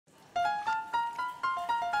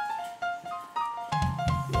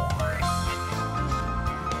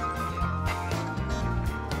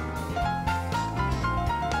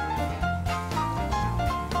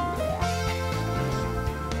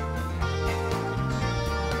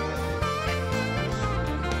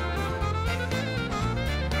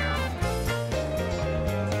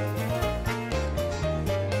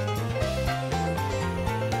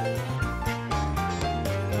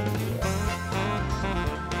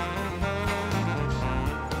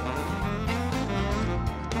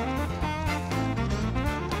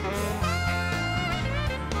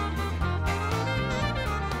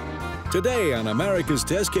Today on America's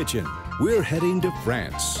Test Kitchen, we're heading to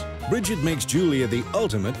France. Bridget makes Julia the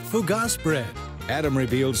ultimate Fougasse bread. Adam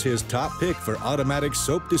reveals his top pick for automatic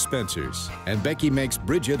soap dispensers. And Becky makes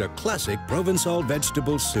Bridget a classic Provençal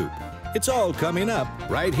vegetable soup. It's all coming up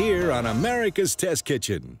right here on America's Test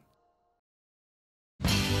Kitchen.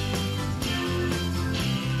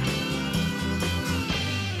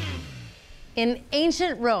 In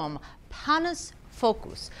ancient Rome, panus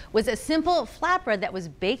focus was a simple flatbread that was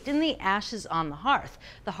baked in the ashes on the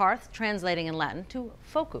hearth translating in Latin to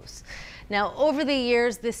focus. Now, over the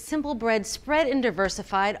years, this simple bread spread and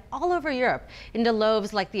diversified all over Europe into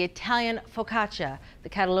loaves like the Italian focaccia, the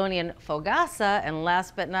Catalonian fougasse, and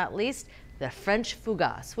last but not least, the French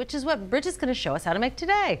fougasse, which is what Bridget's going to show us how to make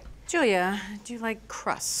today. Julia, do you like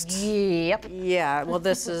crust? Yep. Yeah, well,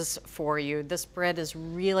 this is for you. This bread is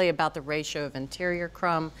really about the ratio of interior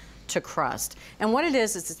crumb to crust. And what it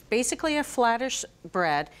is it's basically a flattish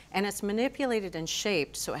bread, and it's manipulated and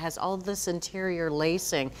shaped so it has all this interior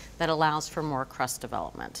lacing that allows for more crust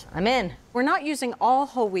development. I'm in. We're not using all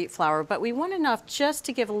whole wheat flour, but we want enough just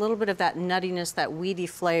to give a little bit of that nuttiness, that wheaty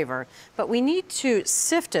flavor. But we need to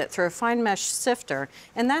sift it through a fine mesh sifter,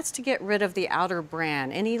 and that's to get rid of the outer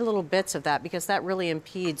bran, any little bits of that, because that really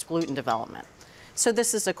impedes gluten development. So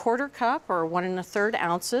this is a 1/4 cup or 1 1/3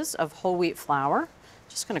 ounces of whole wheat flour.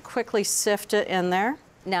 Just going to quickly sift it in there.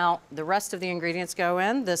 Now, the rest of the ingredients go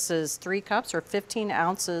in. This is 3 cups or 15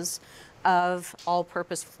 ounces of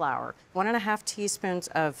all-purpose flour, 1 1/2 teaspoons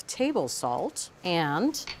of table salt,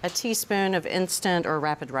 and a teaspoon of instant or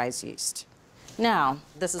rapid rise yeast. Now,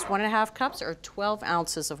 this is 1 1/2 cups or 12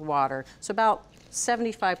 ounces of water, so about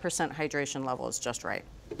 75% hydration level is just right.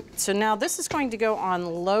 So now this is going to go on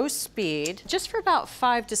low speed just for about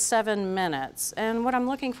 5 to 7 minutes. And what I'm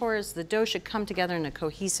looking for is the dough should come together in a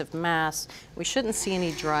cohesive mass. We shouldn't see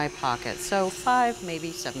any dry pockets. So 5,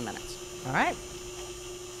 maybe 7 minutes. All right.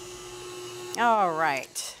 All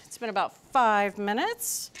right. It's been about 5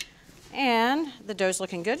 minutes. And the dough's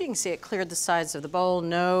looking good. You can see it cleared the sides of the bowl.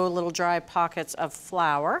 No little dry pockets of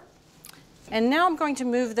flour. And now I'm going to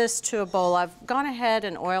move this to a bowl. I've gone ahead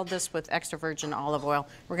and oiled this with extra virgin olive oil.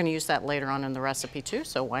 We're going to use that later on in the recipe too,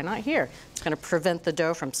 so why not here? It's going to prevent the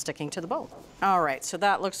dough from sticking to the bowl. All right, so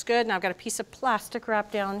that looks good. Now I've got a piece of plastic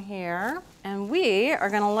wrap down here. And we are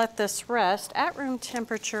going to let this rest at room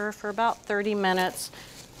temperature for about 30 minutes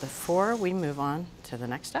before we move on to the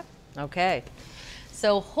next step. Okay.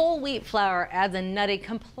 So whole wheat flour adds a nutty,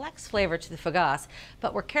 complex flavor to the fougasse,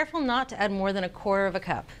 but we're careful not to add more than 1/4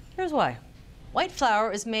 cup. Here's why. White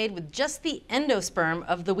flour is made with just the endosperm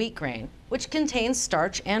of the wheat grain, which contains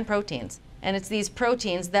starch and proteins. And it's these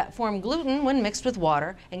proteins that form gluten when mixed with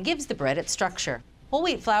water and gives the bread its structure. Whole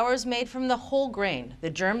wheat flour is made from the whole grain, the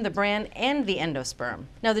germ, the bran, and the endosperm.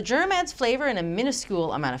 Now the germ adds flavor and a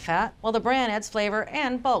minuscule amount of fat, while the bran adds flavor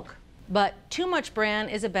and bulk. But too much bran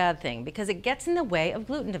is a bad thing because it gets in the way of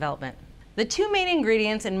gluten development. The 2 main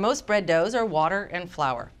ingredients in most bread doughs are water and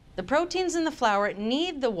flour. The proteins in the flour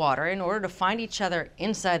need the water in order to find each other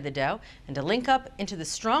inside the dough and to link up into the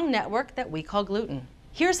strong network that we call gluten.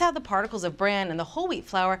 Here's how the particles of bran and the whole wheat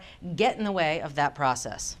flour get in the way of that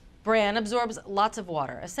process. Bran absorbs lots of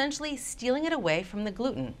water, essentially stealing it away from the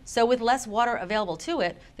gluten. So with less water available to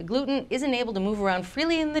it, the gluten isn't able to move around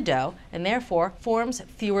freely in the dough and therefore forms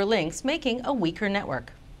fewer links, making a weaker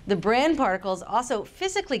network. The bran particles also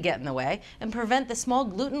physically get in the way and prevent the small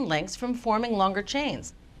gluten links from forming longer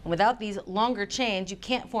chains. And without these longer chains, you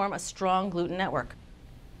can't form a strong gluten network.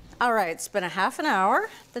 All right, it's been a half an hour.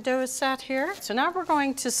 The dough is sat here. So now we're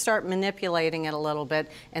going to start manipulating it a little bit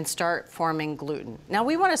and start forming gluten. Now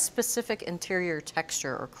we want a specific interior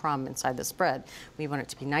texture or crumb inside this bread. We want it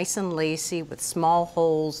to be nice and lacy with small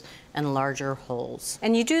holes and larger holes.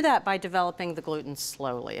 And you do that by developing the gluten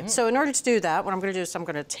slowly. So in order to do that, what I'm going to do is I'm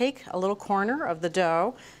going to take a little corner of the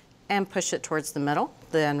dough and push it towards the middle,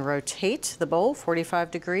 then rotate the bowl 45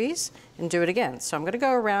 degrees and do it again. So I'm going to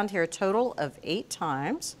go around here a total of 8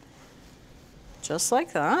 times, just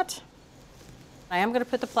like that. I am going to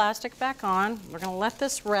put the plastic back on. We're going to let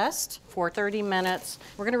this rest for 30 minutes.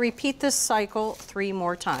 We're going to repeat this cycle 3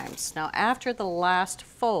 more times. Now after the last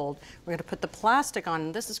fold, we're going to put the plastic on,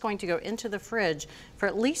 and this is going to go into the fridge for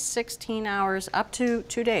at least 16 hours, up to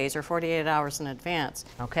 2 days or 48 hours in advance.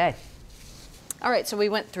 Okay. All right, so we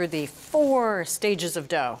went through the 4 stages of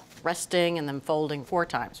dough, resting and then folding 4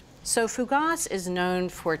 times. So Fougasse is known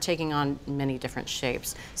for taking on many different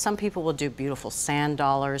shapes. Some people will do beautiful sand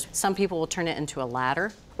dollars. Some people will turn it into a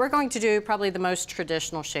ladder. We're going to do probably the most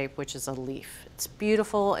traditional shape, which is a leaf. It's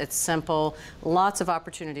beautiful, it's simple, lots of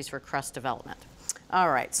opportunities for crust development. All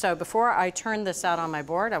right, so before I turn this out on my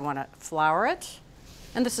board, I want to flour it.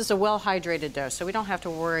 And this is a well-hydrated dough, so we don't have to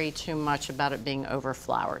worry too much about it being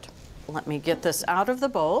over-floured. Let me get this out of the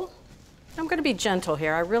bowl. I'm going to be gentle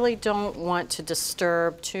here. I really don't want to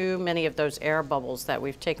disturb too many of those air bubbles that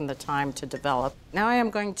we've taken the time to develop. Now I am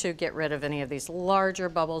going to get rid of any of these larger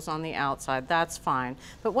bubbles on the outside. That's fine.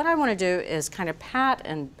 But what I want to do is kind of pat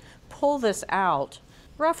and pull this out,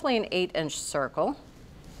 roughly an 8-inch circle.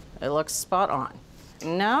 It looks spot on.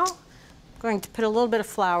 Now I'm going to put a little bit of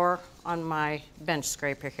flour on my bench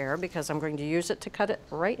scraper here because I'm going to use it to cut it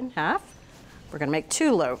right in half. We're going to make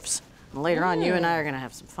 2 loaves. And later on, you and I are going to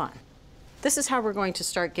have some fun. This is how we're going to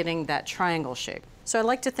start getting that triangle shape. So I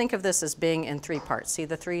like to think of this as being in 3 parts. See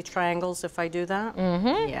the 3 triangles if I do that?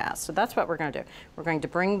 Mm-hmm. Yeah, so that's what we're going to do. We're going to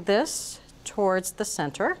bring this towards the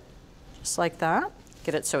center, just like that.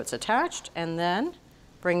 Get it so it's attached, and then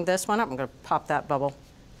bring this one up. I'm going to pop that bubble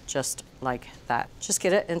just like that. Just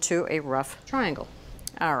get it into a rough triangle.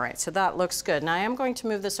 All right, so that looks good. Now I am going to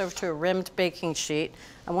move this over to a rimmed baking sheet.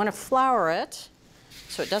 I want to flour it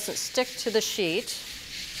so it doesn't stick to the sheet.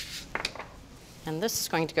 And this is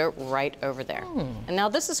going to go right over there. And now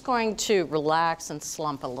this is going to relax and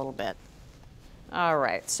slump a little bit. All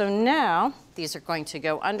right, so now these are going to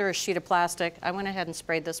go under a sheet of plastic. I went ahead and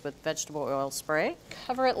sprayed this with vegetable oil spray.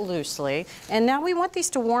 Cover it loosely. And now we want these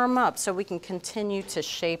to warm up so we can continue to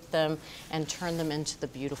shape them and turn them into the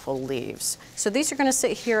beautiful leaves. So these are going to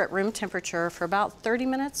sit here at room temperature for about 30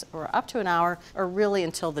 minutes or up to an hour, or really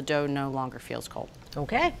until the dough no longer feels cold.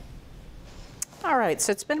 Okay. All right,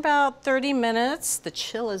 so it's been about 30 minutes. The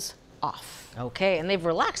chill is off. Okay, and they've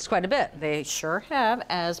relaxed quite a bit. They sure have,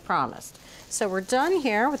 as promised. So we're done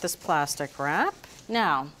here with this plastic wrap.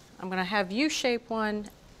 Now, I'm gonna have you shape one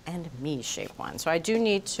and me shape one. So I do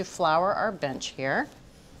need to flour our bench here.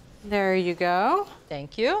 There you go.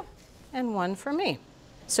 Thank you. And one for me.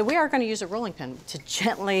 So we are going to use a rolling pin to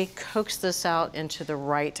gently coax this out into the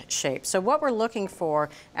right shape. So what we're looking for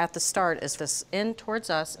at the start is this end towards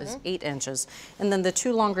us is 8 inches, and then the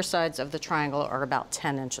 2 longer sides of the triangle are about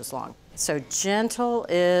 10 inches long. So gentle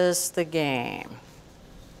is the game.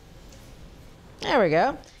 There we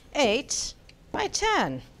go. 8 by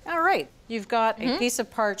 10. All right, you've got a piece of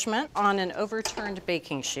parchment on an overturned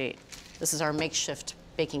baking sheet. This is our makeshift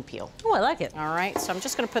baking peel. Oh, I like it. All right, so I'm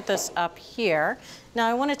just going to put this up here. Now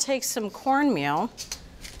I want to take some cornmeal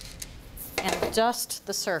and dust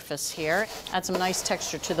the surface here. Add some nice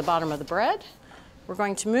texture to the bottom of the bread. We're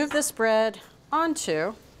going to move this bread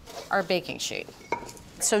onto our baking sheet.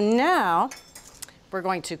 So now we're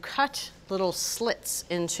going to cut little slits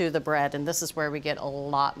into the bread, and this is where we get a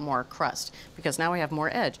lot more crust because now we have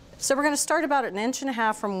more edge. So we're going to start about 1.5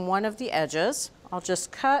 inches from one of the edges. I'll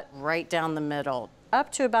just cut right down the middle,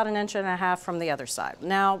 up to about 1.5 inches from the other side.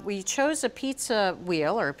 Now, we chose a pizza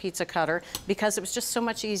wheel or a pizza cutter because it was just so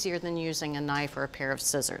much easier than using a knife or a pair of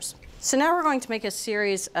scissors. So now we're going to make a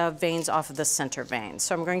series of veins off of the center vein.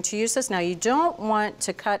 So I'm going to use this. Now, you don't want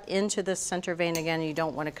to cut into this center vein again. You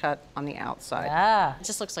don't want to cut on the outside. Ah. It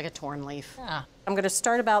just looks like a torn leaf. Ah. I'm going to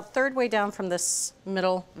start about 3rd way down from this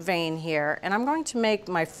middle vein here, and I'm going to make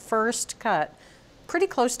my first cut pretty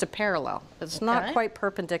close to parallel. It's not quite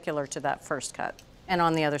perpendicular to that first cut. And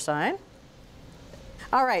on the other side.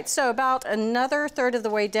 All right, so about another 1/3 of the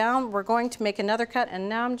way down, we're going to make another cut, and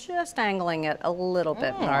now I'm just angling it a little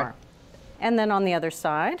bit more. And then on the other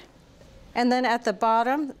side. And then at the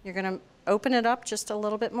bottom, you're gonna open it up just a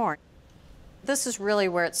little bit more. This is really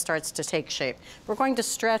where it starts to take shape. We're going to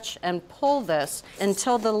stretch and pull this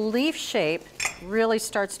until the leaf shape really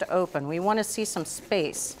starts to open. We want to see some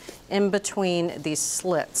space in between these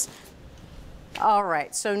slits. All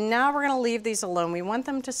right, so now we're going to leave these alone. We want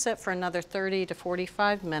them to sit for another 30 to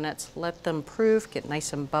 45 minutes. Let them proof, get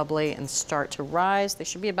nice and bubbly, and start to rise. They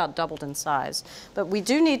should be about doubled in size. But we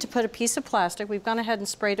do need to put a piece of plastic. We've gone ahead and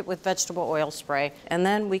sprayed it with vegetable oil spray, and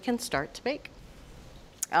then we can start to bake.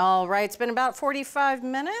 All right, it's been about 45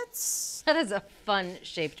 minutes. That is a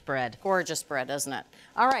fun-shaped bread. Gorgeous bread, isn't it?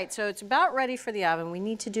 All right, so it's about ready for the oven. We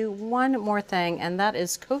need to do one more thing, and that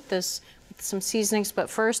is coat this with some seasonings. But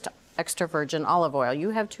first, extra virgin olive oil.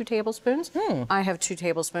 You have 2 tablespoons. I have 2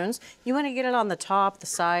 tablespoons. You want to get it on the top, the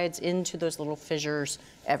sides, into those little fissures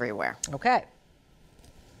everywhere. Okay.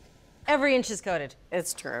 Every inch is coated.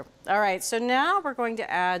 It's true. All right, so now we're going to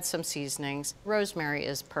add some seasonings. Rosemary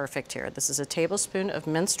is perfect here. This is a tablespoon of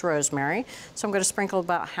minced rosemary. So I'm going to sprinkle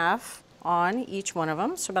about half on each one of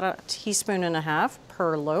them. So about 1.5 teaspoons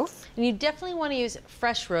per loaf. And you definitely want to use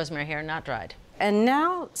fresh rosemary here, not dried. And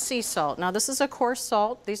now sea salt. Now this is a coarse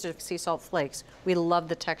salt. These are sea salt flakes. We love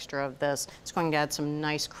the texture of this. It's going to add some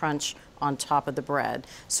nice crunch on top of the bread.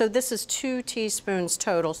 So this is 2 teaspoons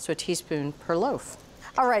total, so a teaspoon per loaf.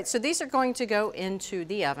 All right, so these are going to go into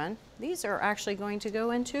the oven. These are actually going to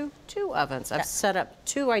go into 2 ovens. I've set up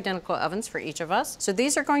 2 identical ovens for each of us. So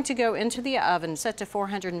these are going to go into the oven set to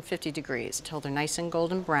 450 degrees until they're nice and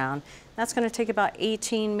golden brown. That's going to take about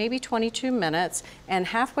 18, maybe 22 minutes. And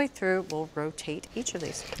halfway through, we'll rotate each of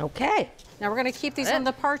these. Okay. Now we're going to keep these on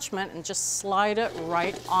the parchment and just slide it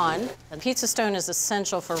right on. The pizza stone is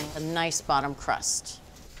essential for a nice bottom crust.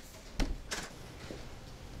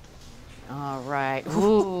 All right.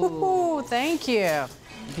 Ooh, thank you.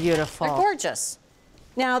 Beautiful. They're gorgeous.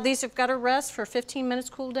 Now these have got to rest for 15 minutes,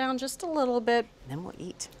 cool down just a little bit, then we'll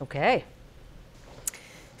eat. Okay.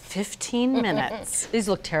 15 minutes. These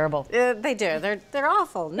look terrible. They do. They're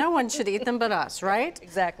awful. No one should eat them but us, right?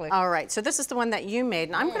 Exactly. All right, so this is the one that you made,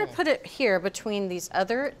 and I'm going to put it here between these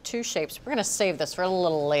other 2 shapes. We're going to save this for a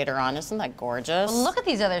little later on. Isn't that gorgeous? Well, look at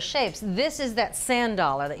these other shapes. This is that sand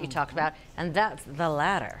dollar that you talked about, and that's the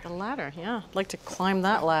ladder. The ladder, yeah. I'd like to climb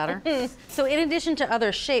that ladder. So in addition to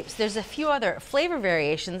other shapes, there's a few other flavor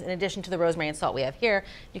variations in addition to the rosemary and salt we have here.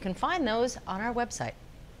 You can find those on our website.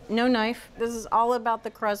 No knife. This is all about the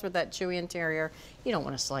crust with that chewy interior. You don't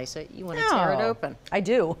want to slice it. You want to tear it open. I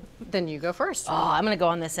do. Then you go first. Oh, I'm going to go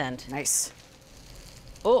on this end. Nice.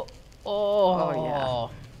 Oh,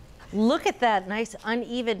 Oh, yeah. Look at that nice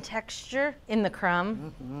uneven texture in the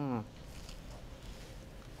crumb.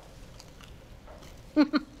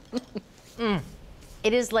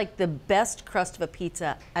 It is like the best crust of a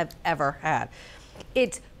pizza I've ever had.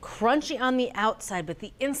 It's crunchy on the outside, but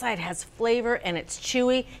the inside has flavor and it's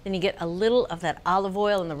chewy. Then you get a little of that olive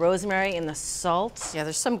oil and the rosemary and the salt. Yeah,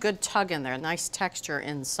 there's some good tug in there, nice texture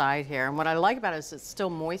inside here. And what I like about it is it's still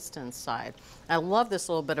moist inside. I love this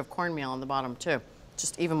little bit of cornmeal on the bottom too.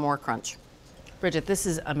 Just even more crunch. Bridget, this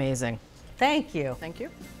is amazing. Thank you. Thank you.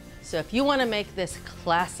 So if you want to make this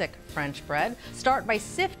classic French bread, start by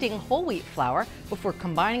sifting whole wheat flour before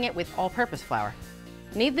combining it with all-purpose flour.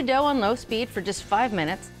 Knead the dough on low speed for just 5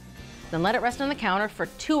 minutes, then let it rest on the counter for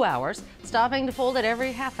 2 hours, stopping to fold it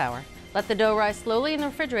every half hour. Let the dough rise slowly in the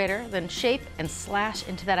refrigerator, then shape and slash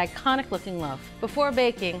into that iconic looking loaf. Before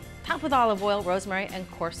baking, top with olive oil, rosemary, and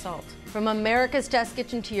coarse salt. From America's test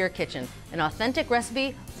kitchen to your kitchen, an authentic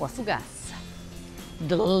recipe for Fougasse.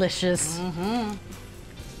 Delicious.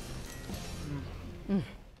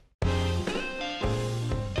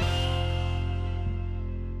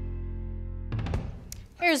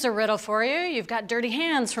 Here's a riddle for you. You've got dirty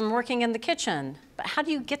hands from working in the kitchen, but how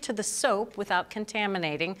do you get to the soap without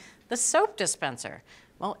contaminating the soap dispenser?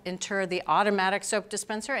 Well, enter the automatic soap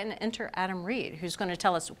dispenser and enter Adam Reed, who's going to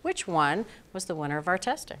tell us which one was the winner of our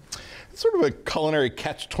testing. It's sort of a culinary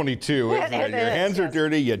catch-22, isn't it? Your hands are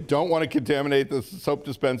dirty, you don't want to contaminate the soap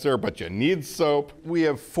dispenser, but you need soap. We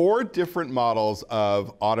have 4 different models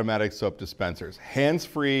of automatic soap dispensers.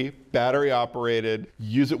 Hands-free, battery-operated,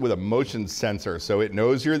 use it with a motion sensor so it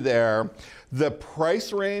knows you're there. The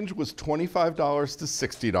price range was $25 to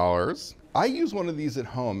 $60. I use one of these at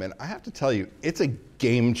home, and I have to tell you, it's a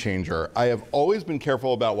game changer. I have always been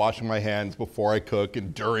careful about washing my hands before I cook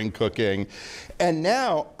and during cooking. And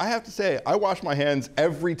now, I have to say, I wash my hands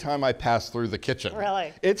every time I pass through the kitchen.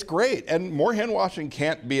 Really? It's great, and more hand washing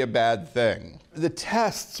can't be a bad thing. The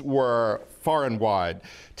tests were far and wide.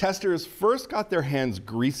 Testers first got their hands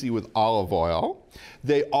greasy with olive oil.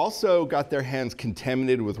 They also got their hands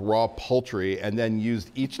contaminated with raw poultry and then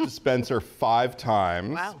used each dispenser 5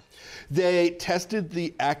 times. Wow. They tested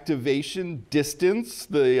the activation distance,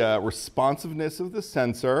 the responsiveness of the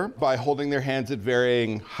sensor by holding their hands at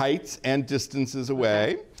varying heights and distances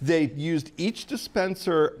away. They used each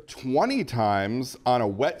dispenser 20 times on a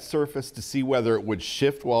wet surface to see whether it would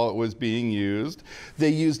shift while it was being used. They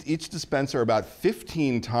used each dispenser about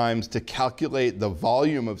 15 times to calculate the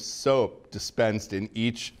volume of soap dispensed in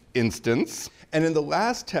each instance. And in the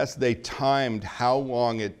last test, they timed how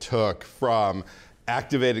long it took from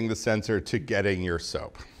activating the sensor to getting your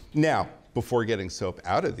soap. Now, before getting soap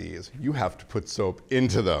out of these, you have to put soap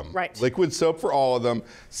into them. Right. Liquid soap for all of them.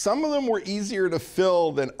 Some of them were easier to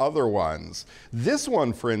fill than other ones. This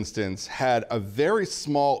one, for instance, had a very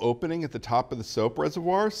small opening at the top of the soap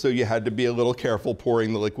reservoir, so you had to be a little careful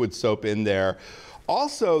pouring the liquid soap in there.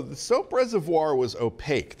 Also, the soap reservoir was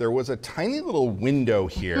opaque. There was a tiny little window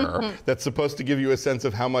here that's supposed to give you a sense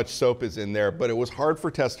of how much soap is in there, but it was hard for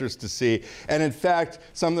testers to see. And in fact,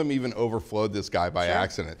 some of them even overflowed this guy by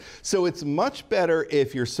accident. So it's much better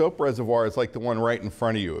if your soap reservoir is like the one right in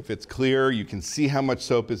front of you. If it's clear, you can see how much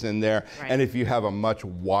soap is in there, and if you have a much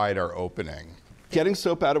wider opening. Getting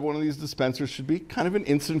soap out of one of these dispensers should be kind of an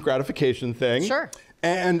instant gratification thing. Sure.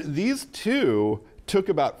 And these two took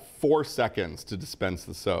about 4 seconds to dispense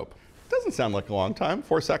the soap. Doesn't sound like a long time,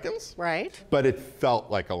 4 seconds. Right. But it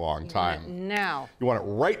felt like a long time. Now. You want it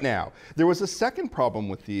right now. There was a second problem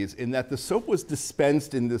with these in that the soap was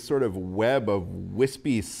dispensed in this sort of web of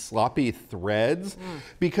wispy, sloppy threads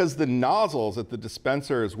because the nozzles at the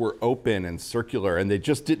dispensers were open and circular and they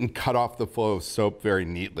just didn't cut off the flow of soap very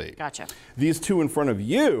neatly. Gotcha. These two in front of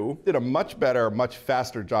you did a much better, much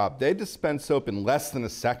faster job. They dispense soap in less than a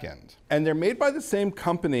second. And they're made by the same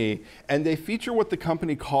company, and they feature what the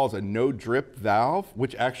company calls a no-drip valve,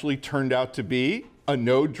 which actually turned out to be a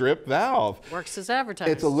no-drip valve. Works as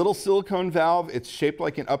advertised. It's a little silicone valve. It's shaped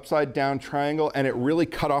like an upside-down triangle, and it really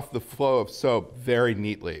cut off the flow of soap very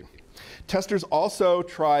neatly. Testers also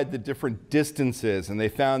tried the different distances, and they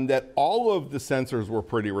found that all of the sensors were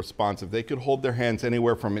pretty responsive. They could hold their hands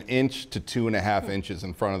anywhere from 1 inch to 2.5 inches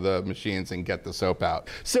in front of the machines and get the soap out.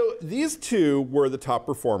 So these two were the top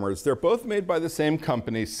performers. They're both made by the same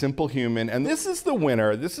company, Simple Human, and this is the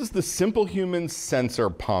winner. This is the Simple Human sensor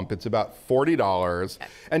pump. It's about $40,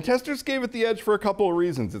 and testers gave it the edge for a couple of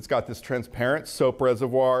reasons. It's got this transparent soap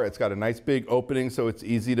reservoir. It's got a nice big opening so it's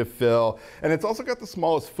easy to fill, and it's also got the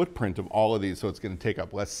smallest footprint of all of these, so it's going to take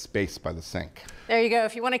up less space by the sink. There you go.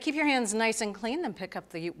 If you want to keep your hands nice and clean, then pick up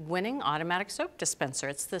the winning automatic soap dispenser.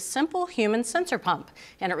 It's the Simple Human sensor pump,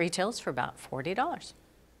 and it retails for about $40.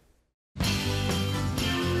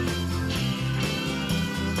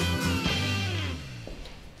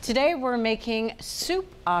 Today we're making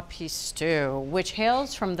soup à pistou, which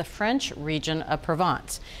hails from the French region of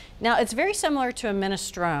Provence. Now, it's very similar to a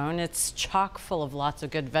minestrone. It's chock full of lots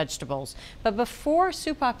of good vegetables. But before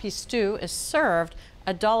soup à pistou is served,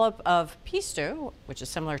 a dollop of pistou, which is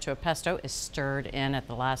similar to a pesto, is stirred in at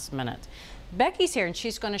the last minute. Becky's here, and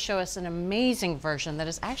she's going to show us an amazing version that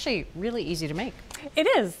is actually really easy to make. It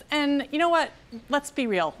is, and you know what? Let's be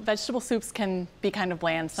real. Vegetable soups can be kind of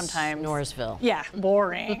bland sometimes. Snoresville. Yeah,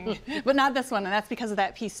 boring. But not this one, and that's because of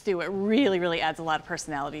that pistou. It really, really adds a lot of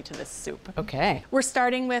personality to this soup. Okay. We're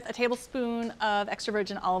starting with a tablespoon of extra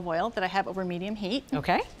virgin olive oil that I have over medium heat.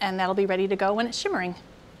 Okay. And that'll be ready to go when it's shimmering.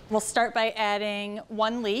 We'll start by adding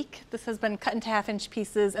 1 leek. This has been cut into 1/2-inch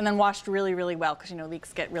pieces and then washed really, really well because you know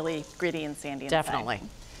leeks get really gritty and sandy inside. Definitely.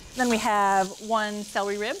 Then we have 1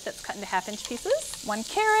 celery rib that's cut into 1/2-inch pieces, 1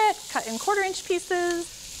 carrot cut in 1/4-inch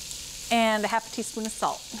pieces, and a 1/2 teaspoon of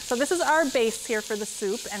salt. So this is our base here for the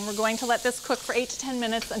soup, and we're going to let this cook for 8 to 10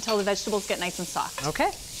 minutes until the vegetables get nice and soft.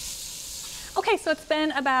 Okay. Okay, so it's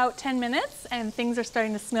been about 10 minutes and things are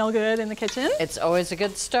starting to smell good in the kitchen. It's always a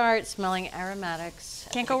good start, smelling aromatics.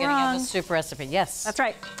 Can't go Beginning wrong. of a soup recipe, yes. That's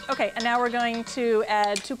right. Okay, and now we're going to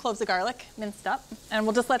add 2 cloves of garlic, minced up, and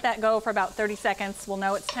we'll just let that go for about 30 seconds. We'll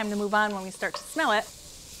know it's time to move on when we start to smell it.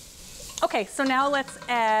 Okay, so now let's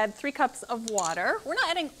add 3 cups of water. We're not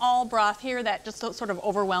adding all broth here, that just sort of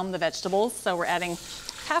overwhelm the vegetables, so we're adding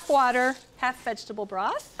half water, half vegetable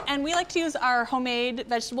broth. And we like to use our homemade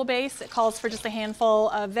vegetable base. It calls for just a handful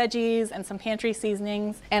of veggies and some pantry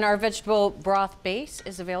seasonings. And our vegetable broth base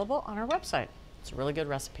is available on our website. It's a really good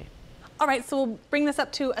recipe. All right, so we'll bring this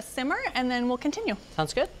up to a simmer and then we'll continue.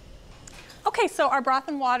 Sounds good. Okay, so our broth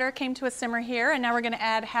and water came to a simmer here, and now we're going to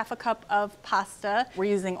add 1/2 cup of pasta. We're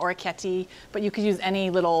using orecchiette, but you could use any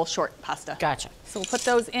little short pasta. Gotcha. So we'll put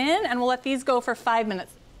those in, and we'll let these go for 5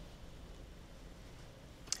 minutes.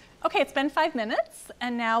 Okay, it's been 5 minutes,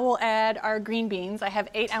 and now we'll add our green beans. I have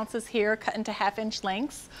 8 ounces here, cut into 1/2-inch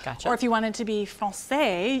lengths. Gotcha. Or if you wanted to be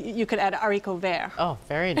français, you could add haricots verts. Oh,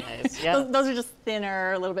 very nice. Yeah. Those are just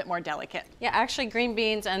thinner, a little bit more delicate. Yeah, actually, green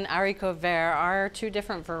beans and haricots verts are 2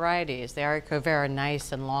 different varieties. The haricots verts are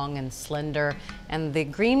nice and long and slender, and the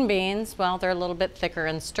green beans, well, they're a little bit thicker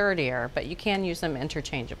and sturdier, but you can use them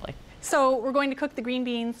interchangeably. So we're going to cook the green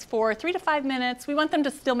beans for 3 to 5 minutes. We want them to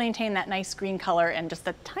still maintain that nice green color and just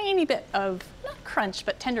a tiny bit of, not crunch,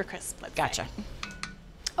 but tender crisp, let's Gotcha. say.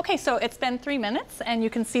 Okay, so it's been 3 minutes, and you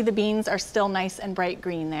can see the beans are still nice and bright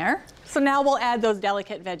green there. So now we'll add those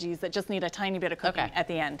delicate veggies that just need a tiny bit of cooking at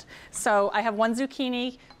the end. So I have 1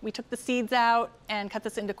 zucchini. We took the seeds out and cut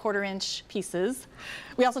this into 1/4-inch pieces.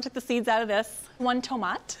 We also took the seeds out of this. 1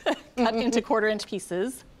 tomate cut into 1/4-inch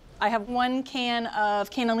pieces. I have 1 can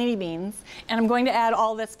of cannellini beans, and I'm going to add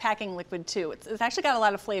all this packing liquid too. It's actually got a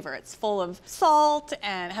lot of flavor. It's full of salt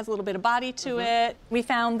and it has a little bit of body to it. We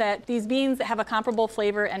found that these beans have a comparable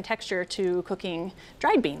flavor and texture to cooking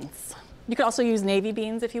dried beans. You could also use navy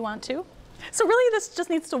beans if you want to. So really this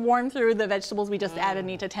just needs to warm through. The vegetables we just added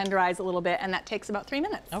need to tenderize a little bit, and that takes about 3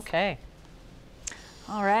 minutes. Okay.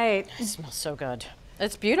 All right. It smells so good.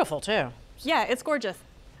 It's beautiful too. Yeah, it's gorgeous.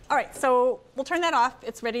 All right, so we'll turn that off.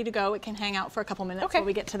 It's ready to go. It can hang out for a couple minutes while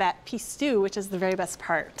we get to that pea stew, which is the very best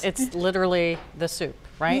part. It's literally the soup,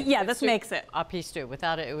 right? Yeah, this makes it. A pea stew.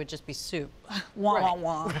 Without it, it would just be soup. Wah, wah,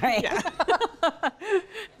 wah. Right. Yeah.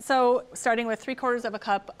 So starting with 3/4 of a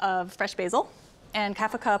cup of fresh basil and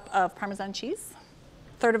 1/2 cup of Parmesan cheese,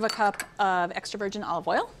 1/3 cup of extra virgin olive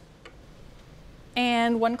oil,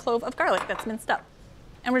 and 1 clove of garlic that's minced up.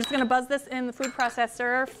 And we're just gonna buzz this in the food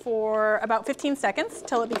processor for about 15 seconds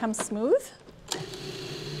till it becomes smooth.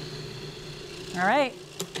 All right.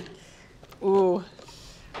 Ooh.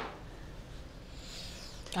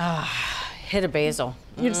 Hit a basil.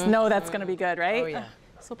 You just know that's gonna be good, right? Oh, yeah.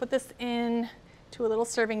 So we'll put this in to a little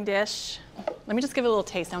serving dish. Let me just give it a little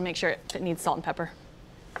taste. I'll make sure if it needs salt and pepper.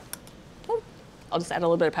 Ooh. I'll just add a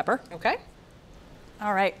little bit of pepper. Okay.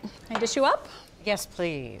 All right, can I dish you up? Yes,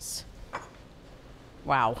 please.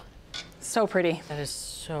 Wow. So pretty. That is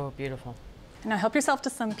so beautiful. Now help yourself to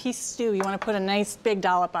some pea stew. You want to put a nice big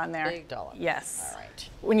dollop on there. Big dollop. Yes. All right.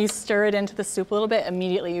 When you stir it into the soup a little bit,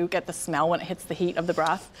 immediately you get the smell when it hits the heat of the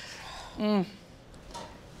broth. Mm.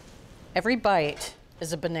 Every bite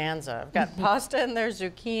is a bonanza. I've got pasta in there,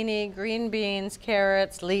 zucchini, green beans,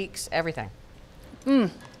 carrots, leeks, everything.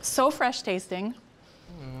 So fresh tasting.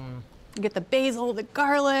 You get the basil, the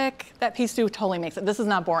garlic. That pea stew totally makes it. This is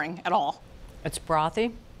not boring at all. It's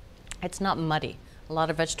brothy. It's not muddy. A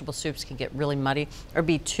lot of vegetable soups can get really muddy or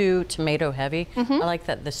be too tomato heavy. I like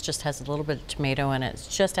that this just has a little bit of tomato in it.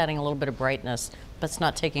 It's just adding a little bit of brightness, but it's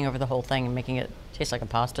not taking over the whole thing and making it taste like a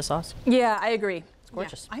pasta sauce. Yeah, I agree.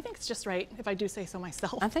 Gorgeous. Yeah, I think it's just right, if I do say so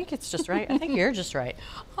myself. I think it's just right. I think you're just right.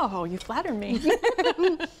 Oh, you flatter me.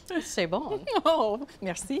 C'est bon. Oh,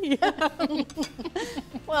 merci.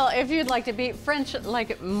 Well, if you'd like to be French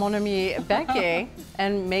like mon ami Becky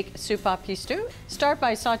and make soup à pea stew, start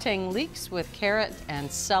by sautéing leeks with carrot and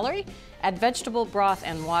celery. Add vegetable broth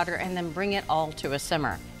and water and then bring it all to a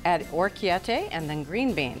simmer. Add orecchiette and then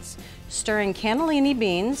green beans. Stir in cannellini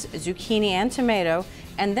beans, zucchini and tomato,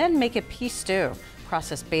 and then make a pea stew.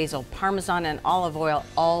 Process basil, Parmesan, and olive oil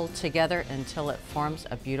all together until it forms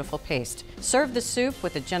a beautiful paste. Serve the soup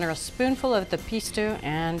with a generous spoonful of the pea stew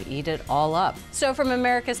and eat it all up. So from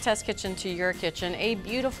America's Test Kitchen to your kitchen, a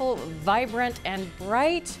beautiful, vibrant, and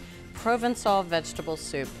bright Provençal vegetable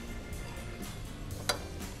soup.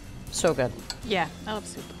 So good. Yeah, I love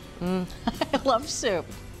soup. I love soup.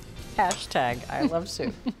 Hashtag I love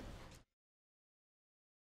soup.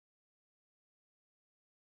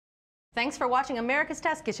 Thanks for watching America's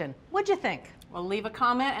Test Kitchen. What'd you think? Well, leave a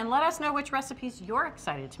comment and let us know which recipes you're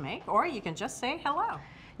excited to make, or you can just say hello.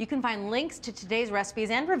 You can find links to today's recipes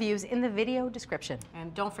and reviews in the video description.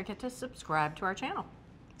 And don't forget to subscribe to our channel.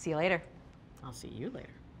 See you later. I'll see you later.